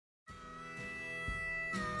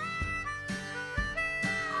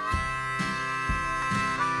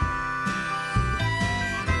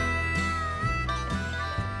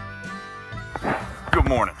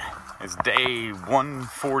morning. It's day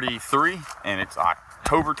 143 and it's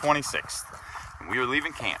October 26th. And we are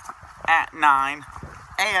leaving camp at 9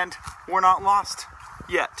 and we're not lost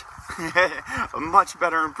yet. A much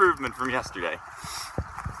better improvement from yesterday.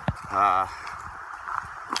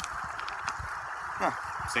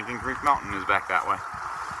 Sinking Creek Mountain is back that way.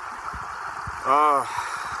 Oh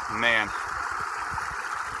man.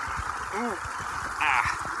 Ooh.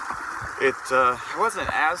 It wasn't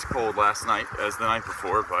as cold last night as the night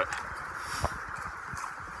before, but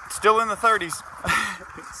still in the 30s.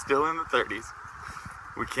 Still in the 30s.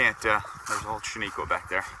 We can't, there's old Shaniqua back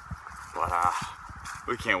there, but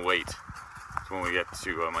we can't wait when we get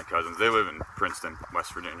to my cousins. They live in Princeton,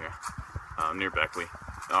 West Virginia, near Beckley.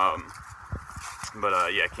 Yeah,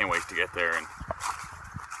 I can't wait to get there. And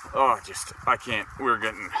I can't. We're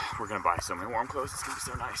gonna buy so many warm clothes. It's gonna be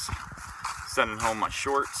so nice. Sending home my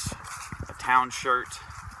shorts, a town shirt.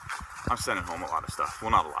 I'm sending home a lot of stuff.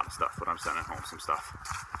 Well, not a lot of stuff, but I'm sending home some stuff.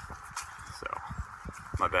 So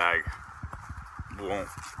my bag won't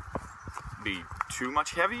be too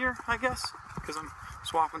much heavier, I guess, because I'm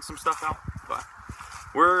swapping some stuff out. But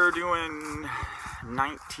we're doing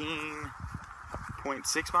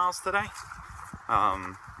 19.6 miles today.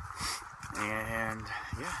 And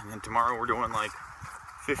then tomorrow we're doing like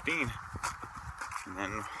 15. And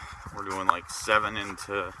then we're doing like 7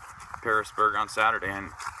 into Harrisburg on Saturday, and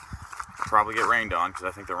probably get rained on because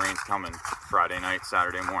I think the rain's coming Friday night,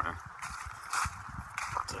 Saturday morning.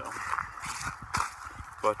 So,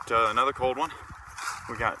 but another cold one.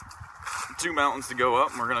 We got 2 mountains to go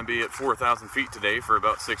up, and we're going to be at 4,000 feet today for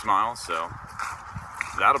about 6 miles. So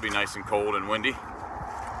that'll be nice and cold and windy.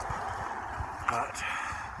 But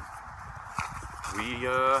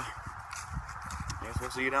I guess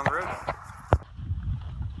we'll see you down the road.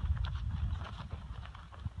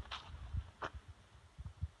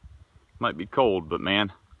 Might be cold, but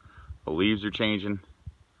man, the leaves are changing.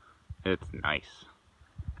 It's nice.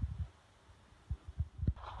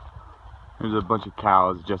 There's a bunch of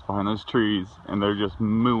cows just behind those trees, and they're just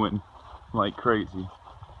mooing like crazy.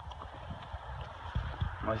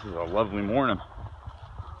 This is a lovely morning.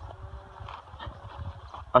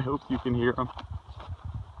 I hope you can hear them.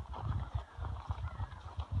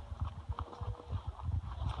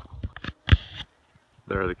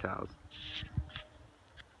 There are the cows.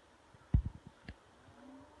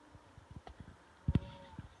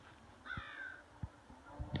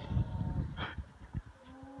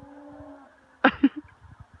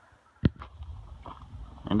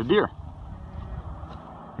 And a deer.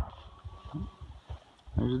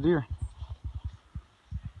 There's a deer.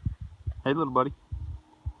 Hey, little buddy.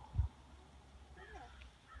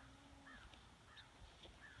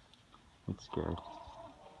 It's scared.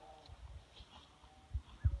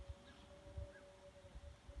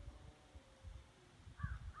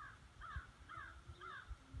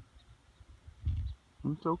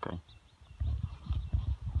 It's okay.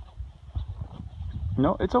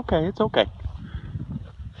 No, it's okay. It's okay.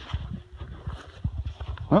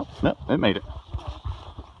 Well, no, it made it.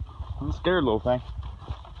 I'm a scared little thing.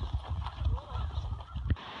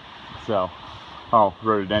 So,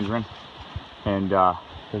 rhododendron. And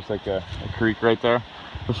there's like a creek right there.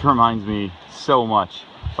 This reminds me so much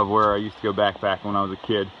of where I used to go backpack when I was a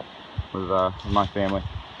kid with my family.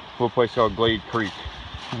 A little place called Glade Creek.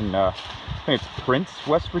 And I think it's Prince,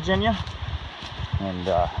 West Virginia. And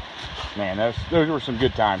man, those were some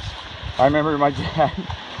good times. I remember my dad.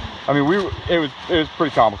 I mean, it was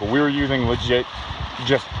pretty comical. We were using legit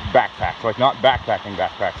just backpacks, like not backpacking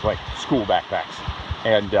backpacks, like school backpacks.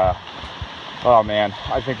 And oh man,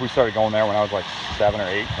 I think we started going there when I was like 7 or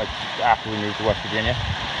 8, like after we moved to West Virginia.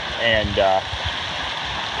 And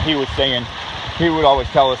he was saying, he would always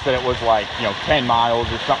tell us that it was like, 10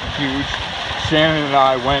 miles or something huge. Shannon and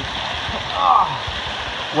I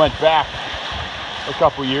went back a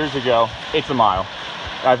couple years ago. It's a mile.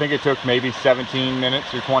 I think it took maybe 17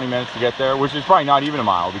 minutes or 20 minutes to get there, which is probably not even a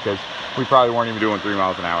mile because we probably weren't even doing 3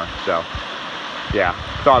 miles an hour. So yeah,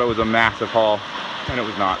 thought it was a massive haul, and it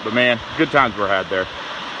was not. But man, good times were had there.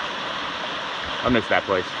 I miss that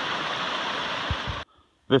place.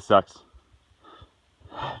 This sucks.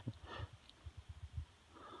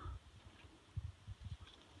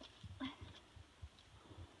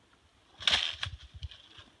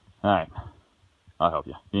 All right, I'll help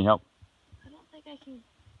you. Can you help? I don't think I can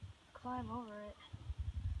climb over it.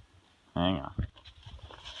 Hang on.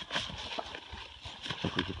 I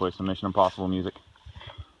think we should play some Mission Impossible music.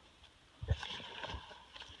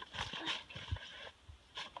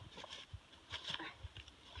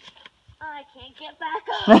 I can't get back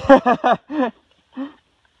up. Okay,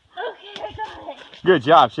 I got it. Good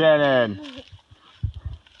job, Shannon.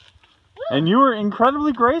 And you were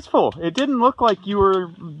incredibly graceful. It didn't look like you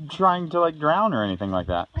were trying to like drown or anything like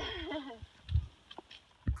that.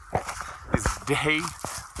 It's day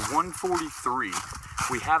 143.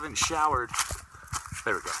 We haven't showered.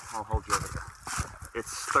 There we go. I'll hold you over there.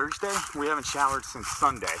 It's Thursday. We haven't showered since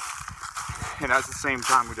Sunday. And that's the same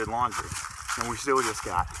time we did laundry. And we still just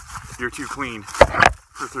got, you're too clean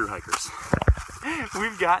for thru hikers.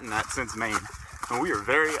 We've gotten that since Maine. And we are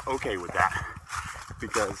very okay with that.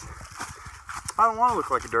 Because I don't want to look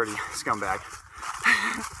like a dirty scumbag.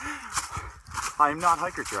 I am not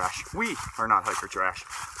hiker trash. We are not hiker trash.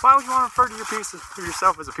 Why would you want to refer to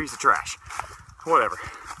yourself as a piece of trash? Whatever.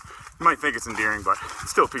 You might think it's endearing, but it's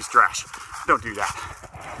still a piece of trash. Don't do that.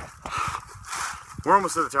 We're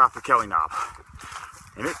almost to the top of Kelly Knob.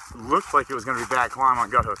 And it looked like it was going to be a bad climb on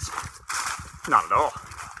gut hooks. Not at all.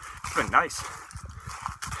 It's been nice.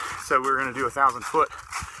 So we're going to do 1,000 foot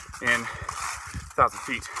in 1,000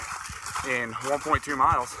 feet in 1.2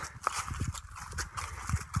 miles.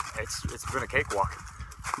 It's been a cakewalk.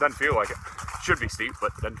 Doesn't feel like it. Should be steep,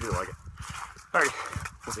 but doesn't feel like it. Alrighty,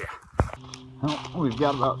 we'll see ya. Well, we've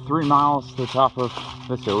got about 3 miles to the top of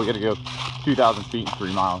this hill. We got to go 2,000 feet in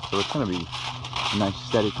 3 miles, so it's going to be a nice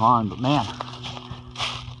steady climb. But man,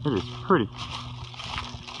 it is pretty.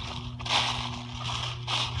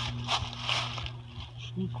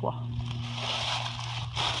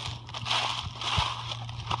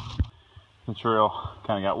 The trail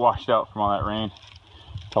kind of got washed out from all that rain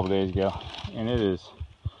a couple days ago, and it is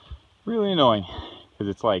really annoying because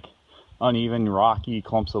it's like uneven, rocky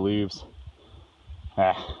clumps of leaves.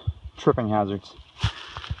 Tripping hazards.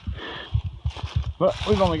 But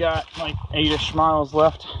we've only got like 8-ish miles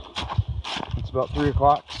left. It's about 3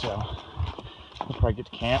 o'clock, so we'll probably get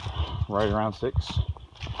to camp right around 6.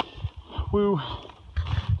 Woo!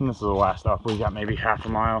 And this is the last up. We got maybe half a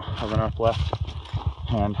mile of an up left.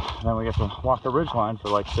 And then we get to walk the ridge line for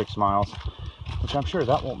like 6 miles, which I'm sure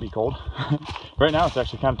that won't be cold. Right now it's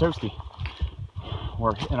actually kind of toasty.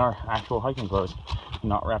 We're in our actual hiking clothes,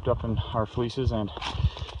 not wrapped up in our fleeces and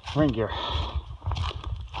rain gear.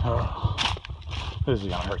 Oh, this is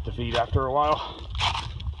gonna hurt the feet after a while.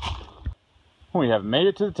 We have made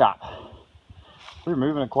it to the top. We're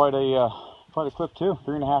moving at quite a clip too.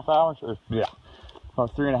 3.5 hours, or yeah,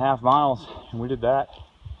 about 3.5 miles, and we did that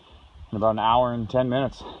in about 1 hour and 10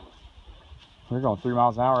 minutes. We're going 3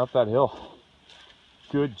 miles an hour up that hill.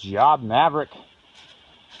 Good job, Maverick.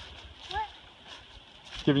 What?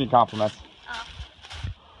 Giving you compliments. Oh.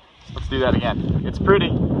 Let's do that again. It's pretty.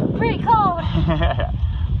 Pretty cold.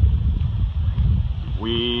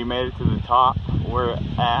 We made it to the top. We're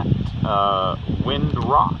at Wind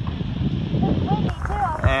Rock. It's windy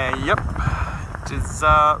too. Yep. It's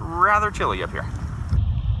rather chilly up here.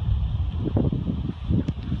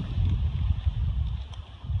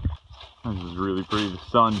 This is really pretty. The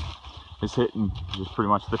sun is hitting just pretty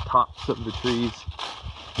much the tops of the trees.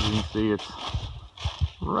 As you can see, it's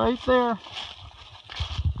right there.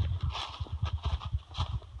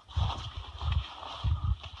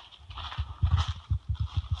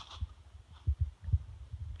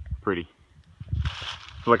 Pretty.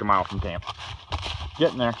 It's like a mile from camp.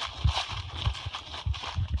 Getting there.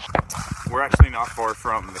 We're actually not far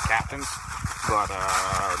from the captain's, but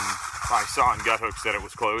I saw in gut hooks that it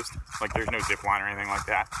was closed. Like there's no zip line or anything like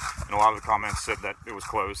that. And a lot of the comments said that it was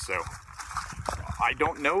closed, so I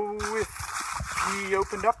don't know if he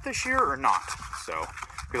opened up this year or not. So,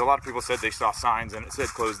 because a lot of people said they saw signs and it said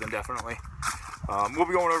closed indefinitely. We'll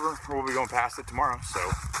be going over, or we'll be going past it tomorrow, so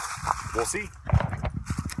we'll see.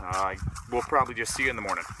 We'll probably just see you in the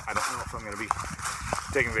morning. I don't know if I'm going to be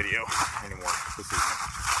taking video anymore this evening.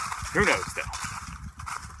 Who knows though.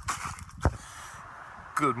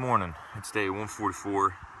 Good morning. It's day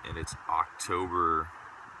 144 and it's October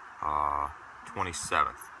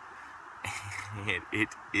 27th. And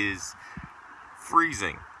it is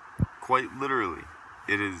freezing. Quite literally.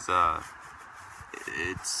 It is I'm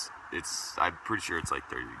pretty sure it's like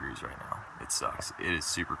 30 degrees right now. It sucks. It is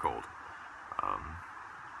super cold.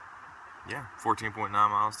 Yeah, 14.9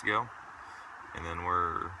 miles to go, and then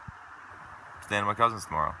we're staying at my cousin's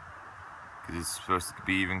tomorrow, because it's supposed to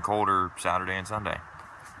be even colder Saturday and Sunday.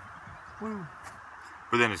 Woo.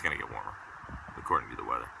 But then it's going to get warmer, according to the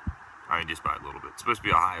weather. I mean, just by a little bit. It's supposed to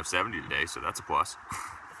be a high of 70 today, so that's a plus.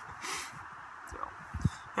 So,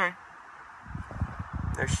 alright.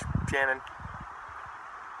 There's Shannon.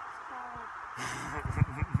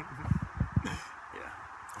 Yeah,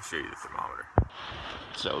 I'll show you the thermometer.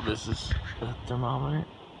 So this is the thermometer,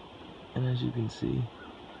 and as you can see,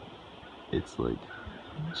 it's like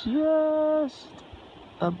just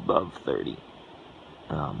above 30.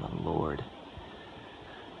 Oh my lord.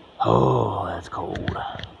 Oh, that's cold.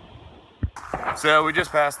 So we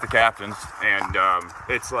just passed the Captain's, and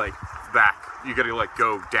it's like back. You gotta like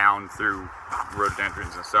go down through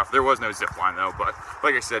rhododendrons and stuff. There was no zip line though, but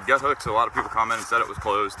like I said, gut hooks. A lot of people commented and said it was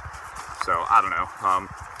closed. So I don't know.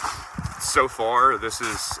 So far, this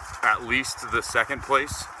is at least the second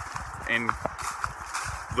place in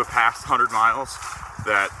the past 100 miles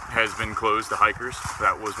that has been closed to hikers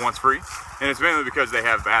that was once free, and it's mainly because they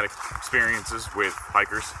have bad experiences with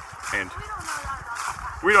hikers, and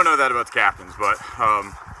we don't know that about the Captain's. But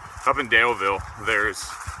up in Daleville, there's,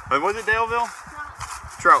 was it Daleville? No.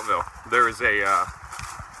 Troutville. There is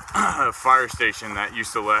a fire station that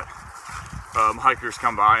used to let hikers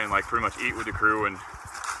come by and like pretty much eat with the crew and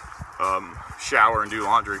shower and do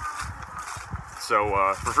laundry.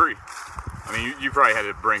 So for free. I mean, you probably had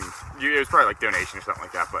to bring, it was probably like donation or something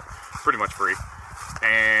like that, but pretty much free.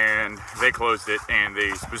 And they closed it, and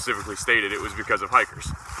they specifically stated it was because of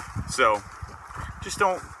hikers. So just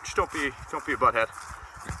don't be a butthead.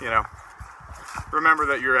 You know, remember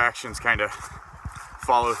that your actions kind of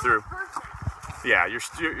follow through. Yeah,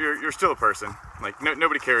 you're still a person. Like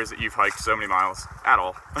nobody cares that you've hiked so many miles at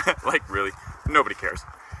all. Like really, nobody cares.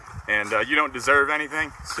 And you don't deserve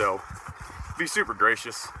anything, so be super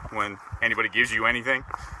gracious when anybody gives you anything,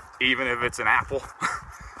 even if it's an apple.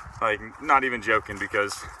 Like, not even joking,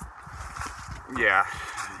 because yeah,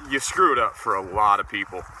 you screw it up for a lot of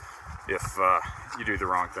people if you do the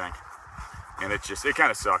wrong thing. And it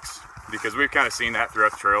kind of sucks, because we've kind of seen that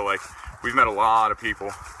throughout the trail. Like, we've met a lot of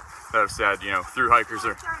people that have said, you know, through hikers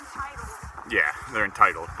are, yeah, they're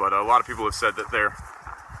entitled. But a lot of people have said that they're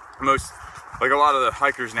like a lot of the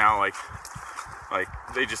hikers now, like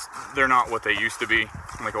they're not what they used to be.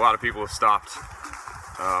 Like a lot of people have stopped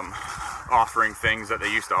offering things that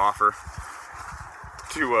they used to offer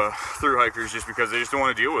to through hikers, just because they just don't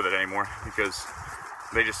want to deal with it anymore, because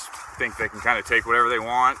they just think they can kind of take whatever they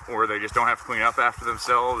want, or they just don't have to clean up after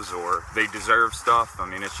themselves, or they deserve stuff. I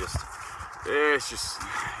mean, it's just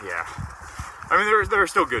yeah. I mean, there are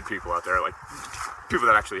still good people out there, like people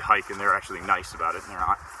that actually hike and they're actually nice about it, and they're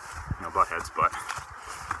not, you know, buttheads. But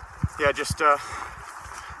yeah, just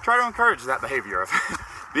try to encourage that behavior of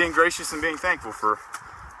being gracious and being thankful for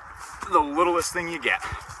the littlest thing you get.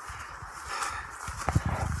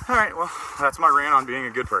 All right, well, that's my rant on being a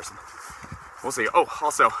good person. We'll see. Oh,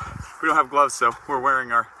 also, we don't have gloves, so we're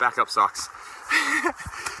wearing our backup socks.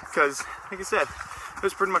 Because, like I said, it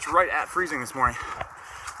was pretty much right at freezing this morning.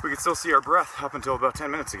 We could still see our breath up until about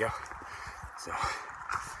 10 minutes ago. So,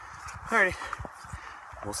 alrighty,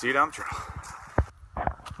 we'll see you down the trail.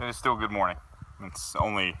 It is still good morning. It's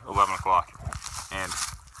only 11 o'clock, and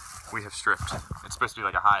we have stripped. It's supposed to be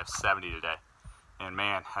like a high of 70 today. And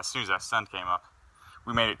man, as soon as that sun came up,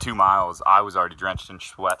 we made it 2 miles. I was already drenched in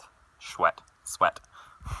sweat.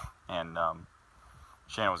 And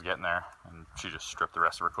Shannon was getting there, and she just stripped the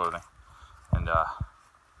rest of her clothing. And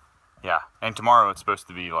yeah, and tomorrow it's supposed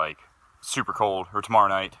to be like super cold, or tomorrow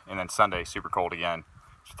night, and then Sunday super cold again.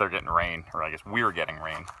 So they're getting rain, or I guess we're getting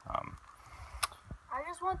rain. I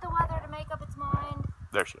just want the weather to make up its mind.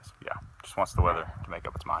 There she is. Yeah, just wants the weather to make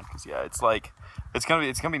up its mind, because yeah, it's like it's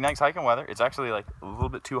gonna be nice hiking weather. It's actually like a little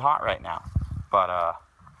bit too hot right now, but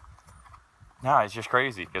no, it's just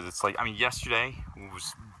crazy, because it's like, I mean, yesterday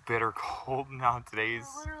was bitter cold. Now today's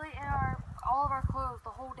We're literally in all of our clothes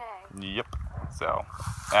the whole day. Yep. So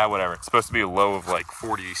whatever. It's supposed to be a low of like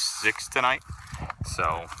 46 tonight,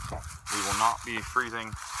 so we will not be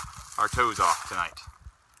freezing our toes off tonight,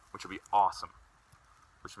 which will be awesome.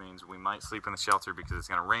 Which means we might sleep in the shelter, because it's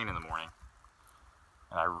going to rain in the morning.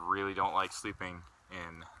 And I really don't like sleeping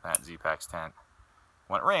in that Z-Packs tent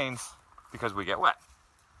when it rains, because we get wet.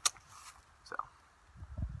 So,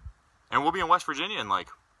 and we'll be in West Virginia in like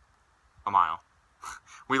a mile.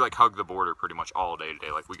 We like hug the border pretty much all day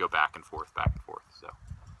today. Like we go back and forth. So,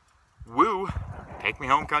 woo, take me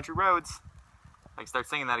home, country roads. I can start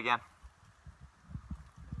singing that again.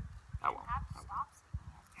 I won't.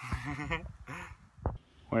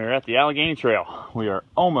 We're at the Allegheny Trail. We are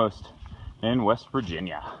almost in West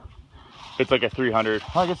Virginia. It's like a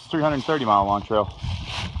 330 mile long trail.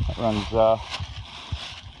 It runs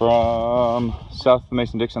from south of the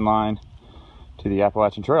Mason-Dixon line to the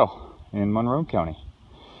Appalachian Trail in Monroe County.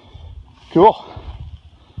 Cool.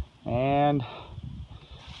 And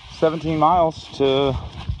 17 miles to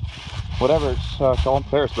whatever it's called,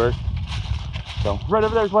 Ferrisburg. So right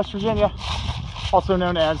over there is West Virginia, also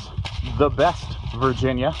known as the best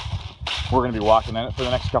Virginia. We're going to be walking in it for the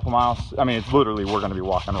next couple miles. I mean, it's literally, we're going to be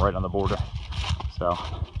walking right on the border. So,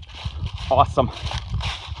 awesome.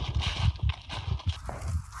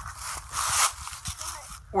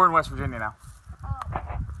 We're in West Virginia now.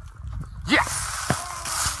 Yes!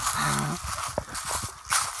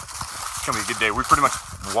 It's gonna be a good day. We pretty much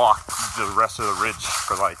walked the rest of the ridge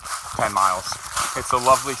for like 10 miles. It's a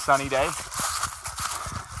lovely sunny day.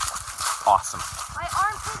 Awesome. My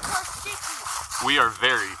armpits are sticky. We are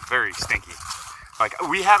very, very stinky. Like,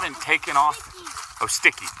 we haven't taken off. Oh,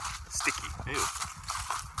 sticky. Sticky. Ew.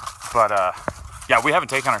 But, yeah, we haven't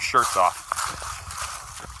taken our shirts off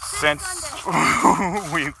since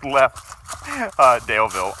we left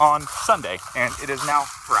Daleville on Sunday, and it is now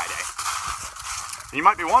Friday. You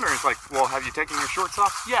might be wondering, it's like, well, have you taken your shorts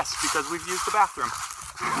off? Yes, because we've used the bathroom.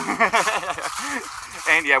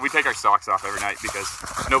 And yeah, we take our socks off every night because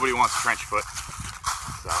nobody wants trench foot.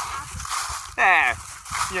 So,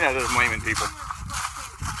 you know, those layman people.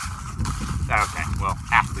 Okay, well,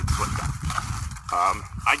 athlete's foot then.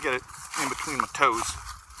 I get it in between my toes.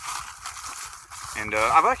 And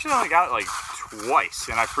I've actually only got it like twice,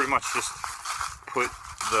 and I pretty much just put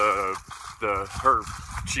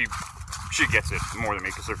she gets it more than me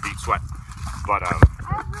because her feet sweat. But I have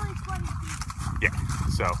really sweaty feet. yeah,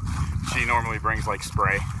 so she normally brings like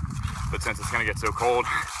spray, but since it's gonna get so cold,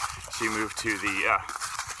 she moved to the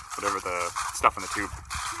whatever the stuff in the tube,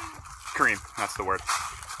 cream. That's the word.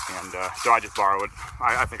 And so I just borrow it.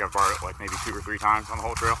 I think I've borrowed it like maybe 2 or 3 times on the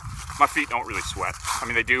whole trail. My feet don't really sweat. I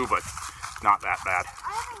mean, they do, but not that bad.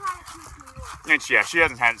 I haven't had it since New York. And yeah, she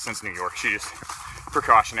hasn't had it since New York. She just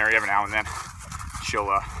precautionary every now and then. She'll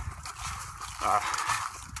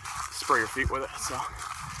spray her feet with it. So,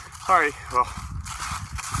 alright, well,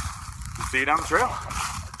 see you down the trail.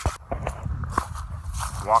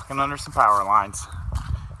 Walking under some power lines.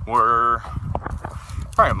 We're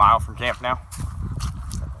probably a mile from camp now.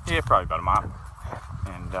 Yeah, probably about a mile.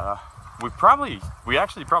 And we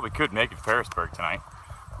actually probably could make it to Ferrisburg tonight,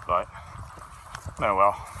 but oh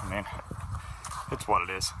well. I mean, it's what it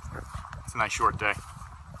is. It's a nice short day.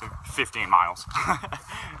 15 miles.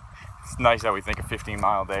 It's nice that we think a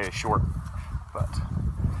 15-mile day is short, but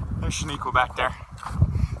there's Shaniqua back there.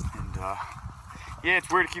 And yeah, it's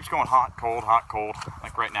weird. It keeps going hot, cold, hot, cold.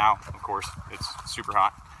 Like right now, of course, it's super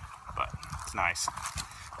hot, but it's nice.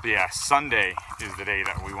 But yeah, Sunday is the day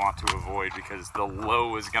that we want to avoid because the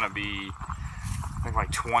low is going to be, I think,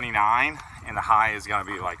 like 29, and the high is going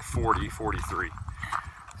to be like 40, 43.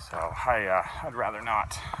 So I'd rather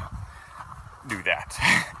not do that.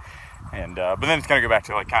 And but then it's going to go back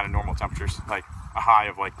to like kind of normal temperatures, like a high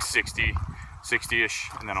of like 60-ish,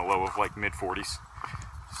 and then a low of like mid-40s.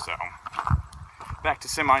 So back to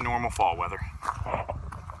semi-normal fall weather.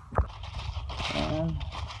 And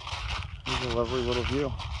here's a lovely little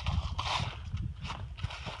view.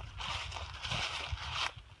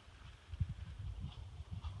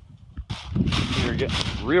 We're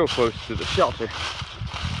getting real close to the shelter,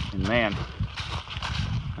 and man,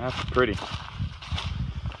 that's pretty.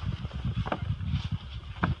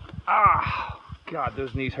 Ah, God,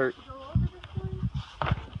 those knees hurt.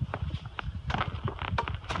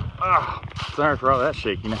 Ah, sorry for all that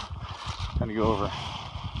shakiness. Had to go over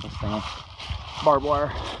this thing. Barbed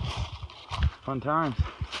wire. Fun times.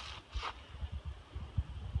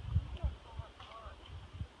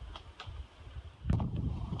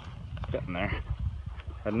 Getting there.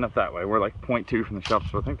 Heading up that way. We're like 0.2 from the shelter,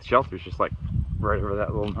 so I think the shelter's just like right over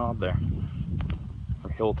that little knob there. Or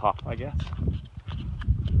hilltop, I guess.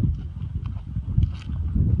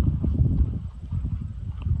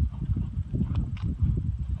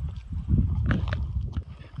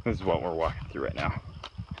 This is what we're walking through right now.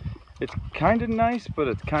 It's kind of nice, but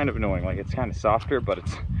it's kind of annoying. Like, it's kind of softer, but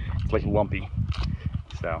it's like lumpy.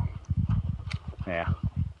 So, yeah.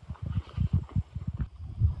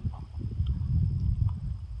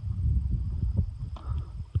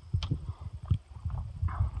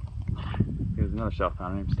 Here's another shelter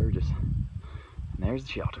found named Sturgis. And there's the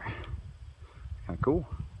shelter. Kind of cool.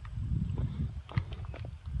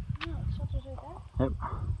 Yeah, the shelter's right there. Yep.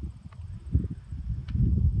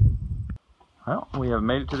 Well, we have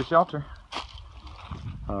made it to the shelter.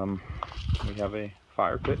 We have a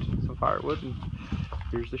fire pit, some firewood, and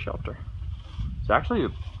here's the shelter. It's actually a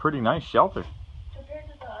pretty nice shelter. Compared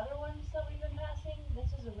to the other ones that we've been passing,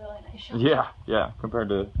 this is a really nice shelter. Yeah, compared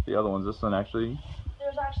to the other ones, this one actually...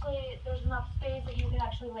 There's enough space that you can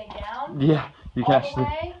actually lay down. Yeah, you can all actually... the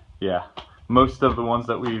way. Yeah, most of the ones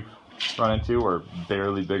that we've run into are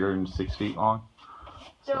barely bigger than 6 feet long.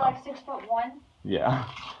 They're So, like 6'1". yeah.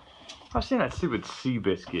 I've seen that stupid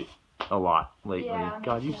Seabiscuit a lot lately. Yeah, me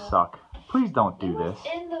God, you too. suck. Please don't do this.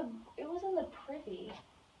 It was in the privy.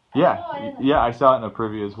 Yeah, I saw it in the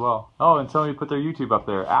preview as well. Oh, and somebody put their YouTube up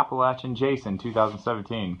there. Appalachian Jason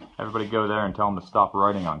 2017. Everybody go there and tell him to stop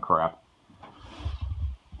writing on crap.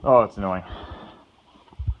 Oh, it's annoying.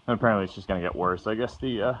 And apparently it's just gonna get worse. I guess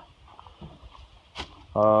the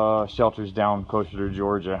shelters down closer to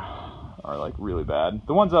Georgia are like really bad.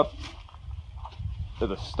 The ones up at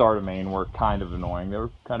the start of Maine were kind of annoying. They were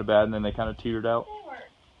kind of bad, and then they kind of teetered out.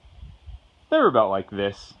 They were about like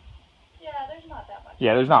this. Yeah, there's not that much.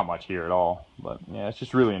 Yeah, there's not much here at all. But yeah, it's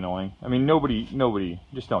just really annoying. I mean, nobody,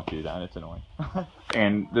 just don't do that. It's annoying.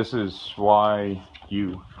 And this is why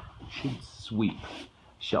you should sweep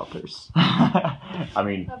shelters. I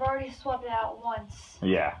mean, I've already swept it out once.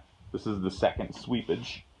 yeah, this is the second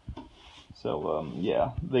sweepage. So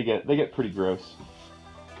yeah, they get pretty gross.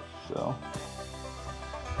 So.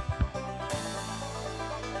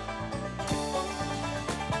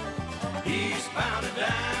 Eastbound and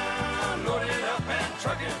down, loaded up and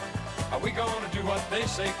trucking. Are we gonna do what they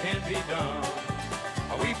say can't be done?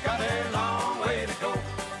 We've got a long way to go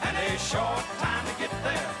and a short time to get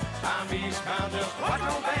there. I'm eastbound, just watch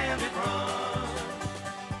old bandit run.